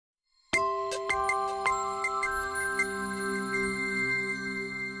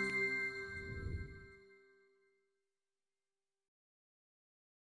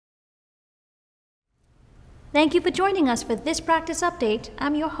Thank you for joining us for this practice update.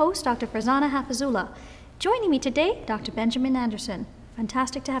 I'm your host, Dr. Farzanna Haffizulla. Joining me today, Dr. Benjamin Anderson.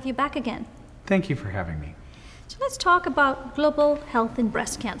 Fantastic to have you back again. Thank you for having me. So let's talk about global health in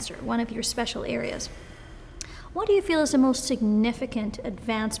breast cancer, one of your special areas. What do you feel is the most significant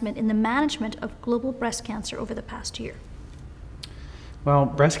advancement in the management of global breast cancer over the past year? Well,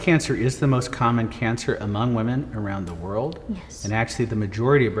 breast cancer is the most common cancer among women around the world. Yes. And actually the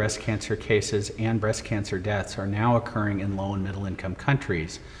majority of breast cancer cases and breast cancer deaths are now occurring in low and middle income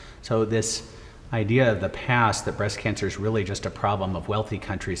countries. So this idea of the past that breast cancer is really just a problem of wealthy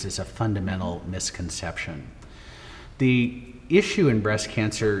countries is a fundamental misconception. The issue in breast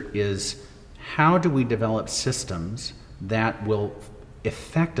cancer is how do we develop systems that will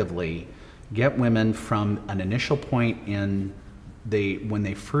effectively get women from an initial point in when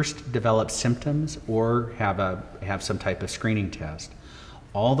they first develop symptoms or have some type of screening test,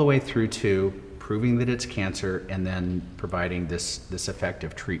 all the way through to proving that it's cancer and then providing this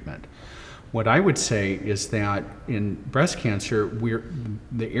effective treatment. What I would say is that in breast cancer,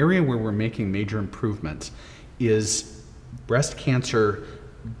 the area where we're making major improvements is breast cancer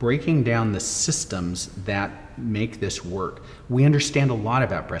breaking down the systems that make this work. We understand a lot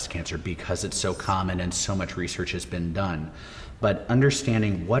about breast cancer because it's so common and so much research has been done. But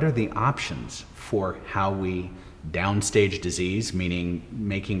understanding what are the options for how we downstage disease, meaning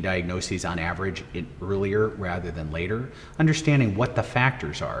making diagnoses on average earlier rather than later, understanding what the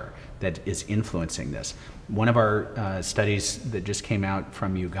factors are that is influencing this. One of our studies that just came out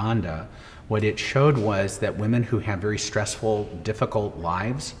from Uganda, what it showed was that women who have very stressful, difficult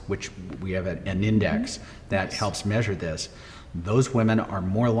lives, which we have an index that helps measure this, those women are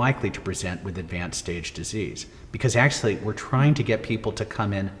more likely to present with advanced stage disease, because actually we're trying to get people to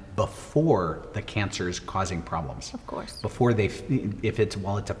come in before the cancer is causing problems. Of course. Before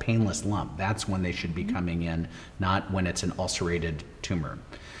while it's a painless lump, that's when they should be coming in, not when it's an ulcerated tumor.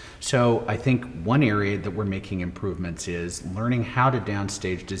 So I think one area that we're making improvements is learning how to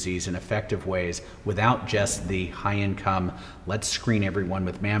downstage disease in effective ways without just the high income, let's screen everyone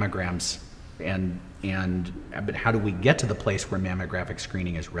with mammograms, but how do we get to the place where mammographic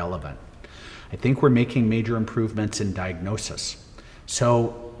screening is relevant? I think we're making major improvements in diagnosis.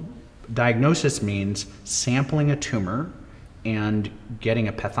 So diagnosis means sampling a tumor and getting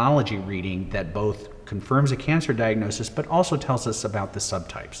a pathology reading that both confirms a cancer diagnosis but also tells us about the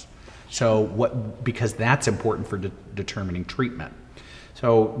subtypes. So because that's important for determining treatment.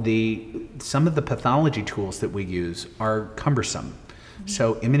 So some of the pathology tools that we use are cumbersome.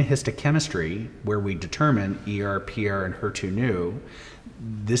 So immunohistochemistry, where we determine ER, PR, and HER2/neu,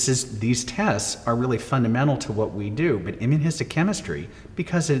 these tests are really fundamental to what we do. But immunohistochemistry,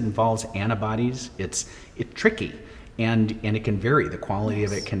 because it involves antibodies, it's tricky, and it can vary. The quality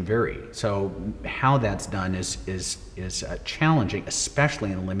of it can vary. So how that's done is challenging,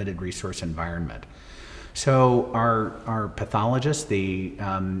 especially in a limited resource environment. So our pathologist,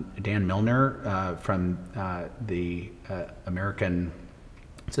 Dan Milner from the American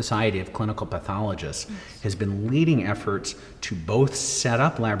Society of Clinical Pathologists, has been leading efforts to both set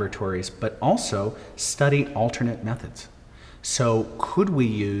up laboratories but also study alternate methods. So could we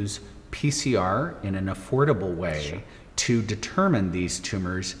use PCR in an affordable way to determine these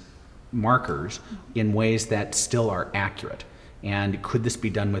tumors markers in ways that still are accurate? And could this be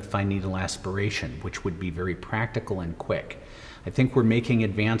done with fine needle aspiration, which would be very practical and quick? I think we're making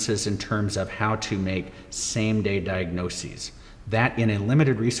advances in terms of how to make same-day diagnoses. That in a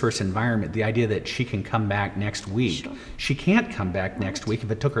limited resource environment, the idea that she can come back next week, she can't come back next week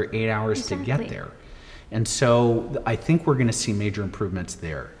if it took her 8 hours to get there. And so I think we're going to see major improvements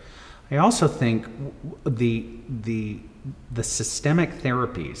there. I also think the systemic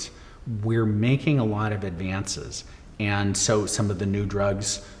therapies, we're making a lot of advances. And so some of the new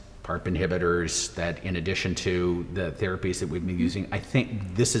drugs, PARP inhibitors, that in addition to the therapies that we've been using, I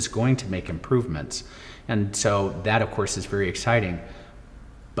think this is going to make improvements. And so that, of course, is very exciting.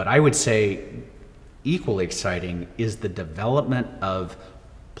 But I would say equally exciting is the development of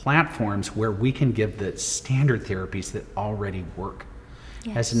platforms where we can give the standard therapies that already work.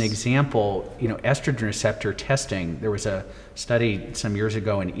 Yes. As an example, estrogen receptor testing, there was a study some years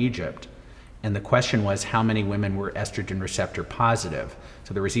ago in Egypt, and the question was how many women were estrogen receptor positive.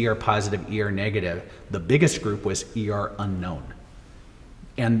 So there was ER positive, ER negative. The biggest group was ER unknown.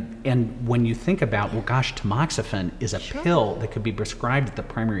 And when you think about, well, gosh, tamoxifen is a pill that could be prescribed at the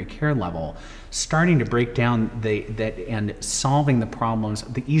primary care level, starting to break down and solving the problems,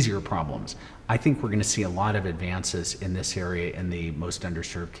 the easier problems, I think we're going to see a lot of advances in this area in the most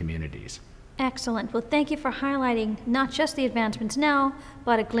underserved communities. Excellent. Well, thank you for highlighting not just the advancements now,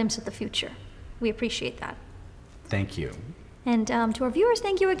 but a glimpse at the future. We appreciate that. Thank you. And to our viewers,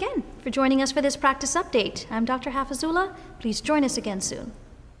 thank you again for joining us for this practice update. I'm Dr. Haffizulla. Please join us again soon.